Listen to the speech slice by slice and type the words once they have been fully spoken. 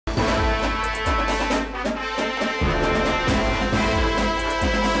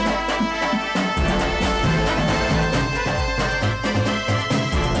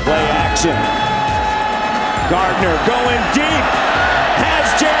Jackson. Gardner going deep. Has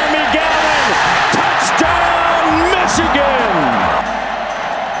Jeremy Gallon. Touchdown, Michigan!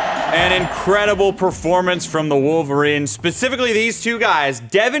 An incredible performance from the Wolverines, specifically these two guys.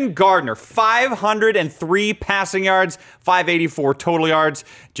 Devin Gardner, 503 passing yards, 584 total yards.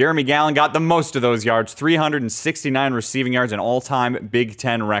 Jeremy Gallon got the most of those yards, 369 receiving yards, an all-time Big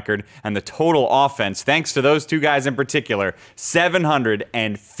Ten record. And the total offense, thanks to those two guys in particular,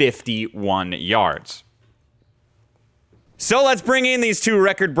 751 yards. So let's bring in these two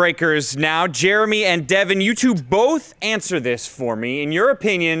record breakers now. Jeremy and Devin, you two both answer this for me. In your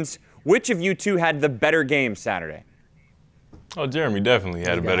opinions, which of you two had the better game Saturday? Oh, Jeremy definitely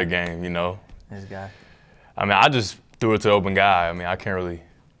had a better game, you know. This guy. I mean, I just threw it to the open guy. I mean, I can't really,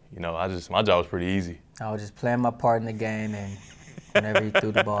 you know, my job was pretty easy. I was just playing my part in the game, and whenever he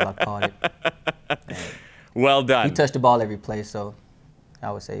threw the ball, I caught it. Well done. He touched the ball every play, so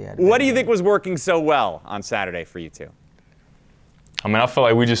I would say he had a What do you better think game. was working so well on Saturday for you two? I mean, I feel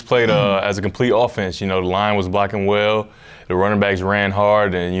like we just played as a complete offense. You know, the line was blocking well, the running backs ran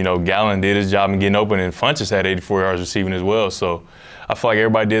hard, and, you know, Gallon did his job in getting open, and Funchess had 84 yards receiving as well. So I feel like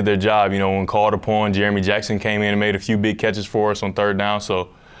everybody did their job. You know, when called upon, Jeremy Jackson came in and made a few big catches for us on third down. So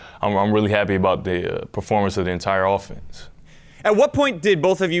I'm really happy about the performance of the entire offense. At what point did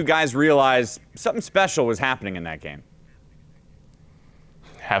both of you guys realize something special was happening in that game?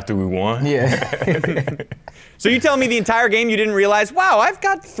 After we won. Yeah. So you tell me the entire game you didn't realize, wow, I've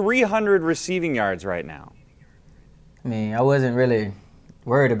got 300 receiving yards right now. I mean, I wasn't really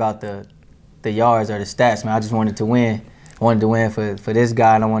worried about the yards or the stats, man. I just wanted to win. I wanted to win for this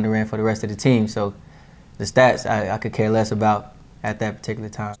guy, and I wanted to win for the rest of the team. So the stats I could care less about at that particular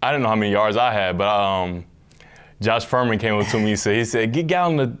time. I didn't know how many yards I had, but Josh Furman came up to me and he said, get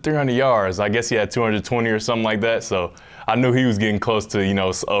Gallon to 300 yards. I guess he had 220 or something like that. So I knew he was getting close to, you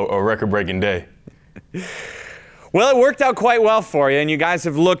know, a record-breaking day. Well, it worked out quite well for you, and you guys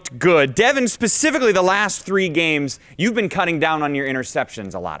have looked good. Devin, specifically the last 3 games, you've been cutting down on your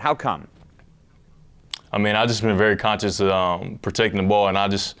interceptions a lot. How come? I mean, I've just been very conscious of protecting the ball, and I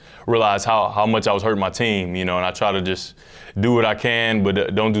just realized how much I was hurting my team, you know, and I try to just do what I can,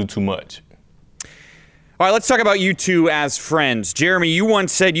 but don't do too much. All right, let's talk about you two as friends. Jeremy, you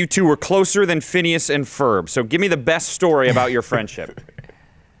once said you two were closer than Phineas and Ferb, so give me the best story about your friendship.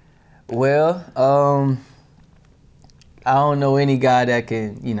 Well, I don't know any guy that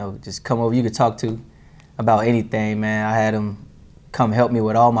can, you know, just come over, you could talk to about anything, man. I had him come help me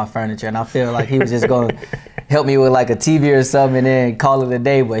with all my furniture, and I feel like he was just going to help me with like a TV or something and then call it a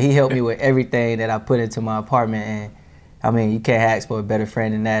day, but he helped me with everything that I put into my apartment, and I mean, you can't ask for a better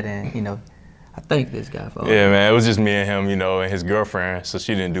friend than that, and, you know, I thank this guy for all Yeah, man, it was just me and him, you know, and his girlfriend, so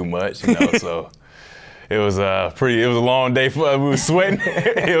she didn't do much, you know, so it was a long day for us. We were sweating.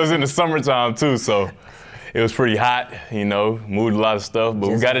 It was in the summertime, too, so it was pretty hot, you know, moved a lot of stuff, but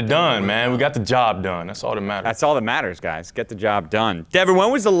we got it done, man. We got the job done. That's all that matters. That's all that matters, guys. Get the job done. Devin,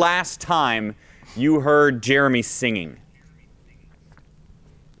 when was the last time you heard Jeremy singing?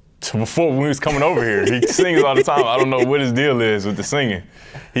 Before, when he was coming over here. He sings all the time. I don't know what his deal is with the singing.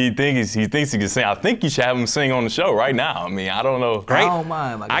 He thinks he can sing. I think you should have him sing on the show right now. I mean, I don't know. Great. I don't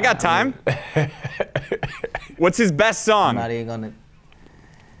mind. I got time. What's his best song? I'm not even going to.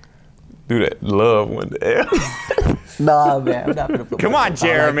 Do that love one day. Nah, man. I'm not going to put Come on,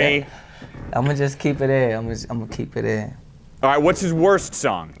 Jeremy. Like I'm going to just keep it in. I'm going to keep it in. All right, what's his worst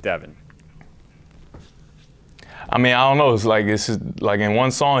song, Devin? I mean, I don't know. It's like in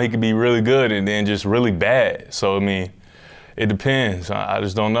one song he could be really good and then just really bad. So I mean, it depends. I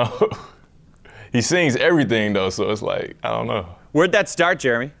just don't know. He sings everything though, so it's like I don't know. Where'd that start,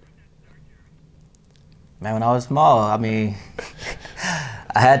 Jeremy? Man, when I was small, I mean,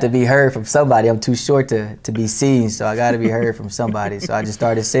 I had to be heard from somebody. I'm too short to be seen, so I got to be heard from somebody. So I just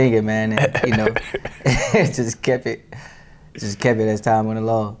started singing, man, and you know, just kept it as time went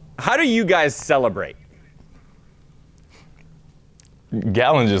along. How do you guys celebrate?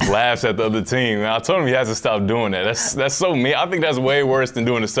 Gallon just laughs at the other team. And I told him he has to stop doing that. That's so mean. I think that's way worse than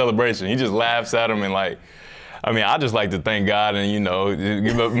doing the celebration. He just laughs at him and like, I mean, I just like to thank God and, you know,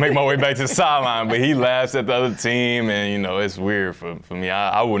 make my way back to the sideline. But he laughs at the other team and, you know, it's weird for me.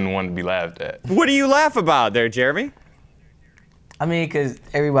 I wouldn't want to be laughed at. What do you laugh about there, Jeremy? I mean, because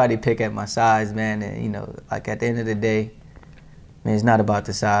everybody pick at my size, man. And, you know, like at the end of the day, I mean, it's not about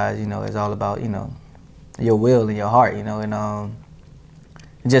the size, you know, it's all about, you know, your will and your heart, you know, and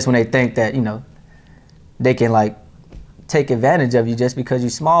just when they think that, you know, they can like take advantage of you just because you're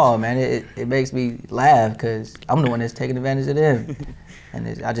small, man. It makes me laugh because I'm the one that's taking advantage of them.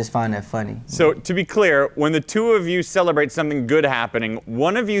 And I just find that funny. So to be clear, when the two of you celebrate something good happening,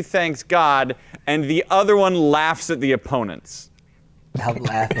 one of you thanks God and the other one laughs at the opponents. I'm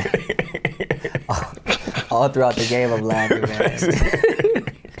laughing. All throughout the game, I'm laughing, man.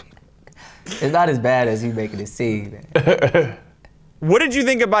 It's not as bad as you making it seem, man. What did you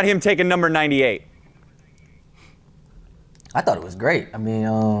think about him taking number 98? I thought it was great. I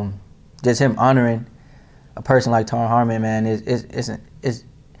mean, just him honoring a person like Tom Harmon, man,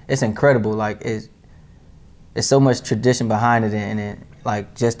 it's incredible. Like, it's so much tradition behind it, and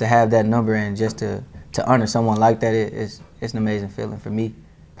like, just to have that number and just to honor someone like that, it's an amazing feeling for me,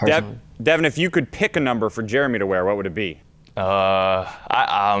 personally. Devin, if you could pick a number for Jeremy to wear, what would it be?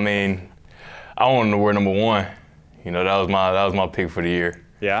 I mean, I want him to wear number 1. You know, that was my pick for the year.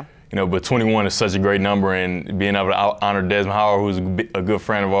 Yeah. You know, but 21 is such a great number, and being able to honor Desmond Howard, who's a good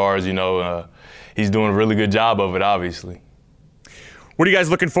friend of ours, you know, he's doing a really good job of it, obviously. What are you guys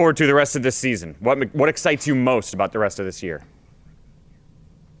looking forward to the rest of this season? What excites you most about the rest of this year?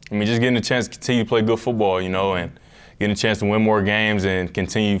 I mean, just getting a chance to continue to play good football, you know, and getting a chance to win more games and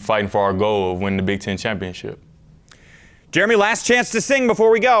continue fighting for our goal of winning the Big Ten championship. Jeremy, last chance to sing before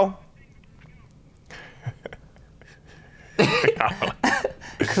we go.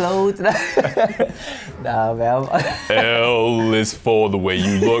 Clothes. Nah, man. L is for the way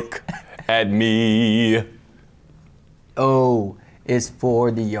you look at me. O is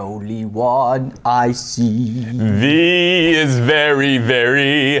for the only one I see. V is very,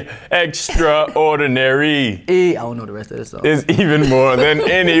 very extraordinary. E, I don't know the rest of the song. Is even more than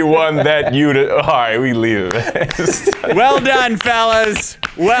anyone that you'd. All right, we leave it. Well done, fellas.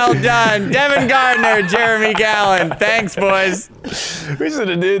 Well done. Devin Gardner, Jeremy Gallen. Thanks, boys. We should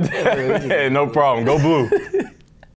have did that. Hey, no problem. Go Blue.